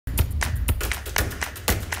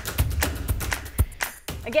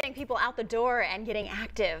Getting people out the door and getting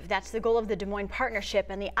active. That's the goal of the Des Moines Partnership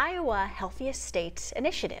and the Iowa Healthiest State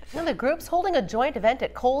Initiative. Now, the group's holding a joint event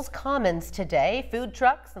at Cowles Commons today. Food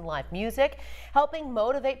trucks and live music, helping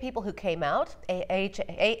motivate people who came out.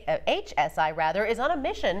 HSI is on a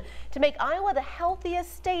mission to make Iowa the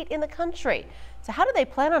healthiest state in the country. So how do they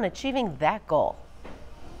plan on achieving that goal?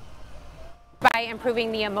 By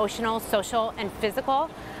improving the emotional, social, and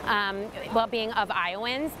physical well-being of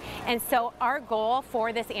Iowans. And so our goal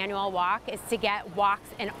for this annual walk is to get walks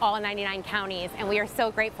in all 99 counties. And we are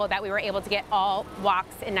so grateful that we were able to get all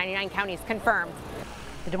walks in 99 counties confirmed.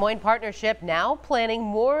 The Des Moines Partnership now planning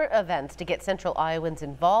more events to get Central Iowans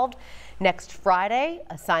involved. Next Friday,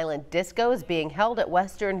 a silent disco is being held at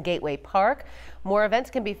Western Gateway Park. More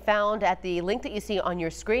events can be found at the link that you see on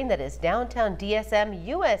your screen, that is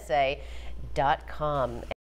downtowndsmusa.com.